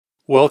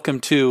Welcome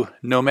to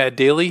Nomad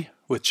Daily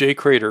with Jay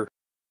Cradeur.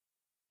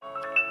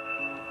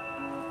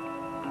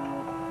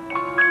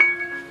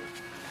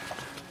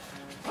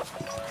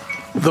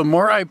 The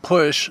more I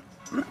push,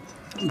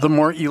 the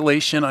more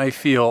elation I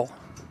feel.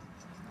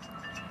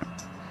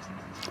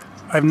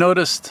 I've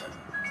noticed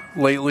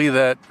lately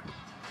that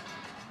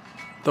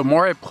the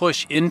more I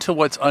push into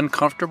what's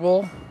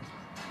uncomfortable,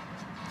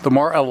 the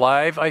more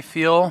alive I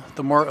feel,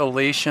 the more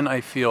elation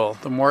I feel,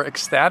 the more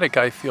ecstatic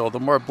I feel,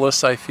 the more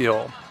bliss I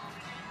feel.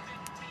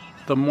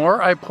 The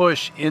more I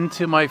push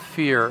into my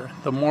fear,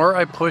 the more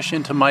I push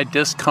into my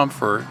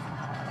discomfort.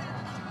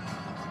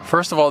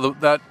 First of all,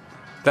 that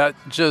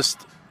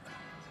just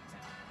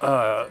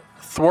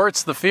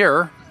thwarts the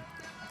fear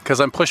because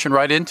I'm pushing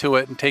right into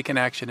it and taking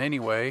action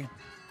anyway.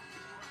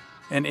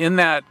 And in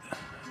that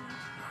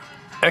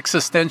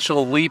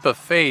existential leap of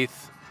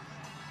faith,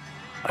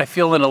 I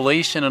feel an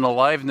elation and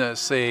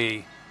aliveness,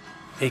 a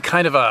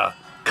kind of a,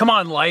 come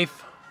on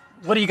life,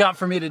 what do you got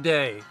for me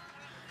today?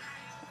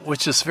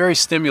 Which is very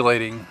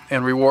stimulating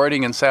and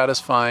rewarding and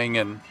satisfying,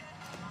 and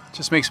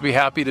just makes me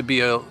happy to be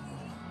a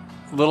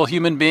little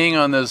human being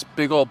on this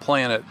big old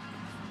planet.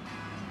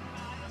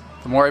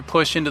 The more I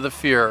push into the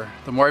fear,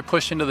 the more I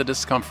push into the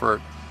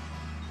discomfort,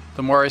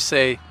 the more I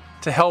say,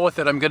 to hell with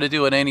it, I'm going to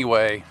do it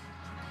anyway,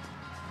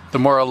 the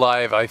more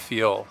alive I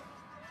feel.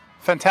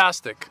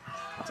 Fantastic.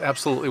 It's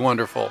absolutely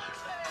wonderful.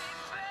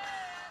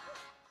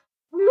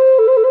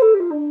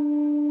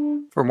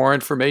 For more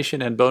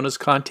information and bonus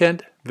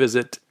content,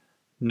 visit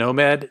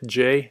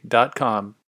nomadj.com.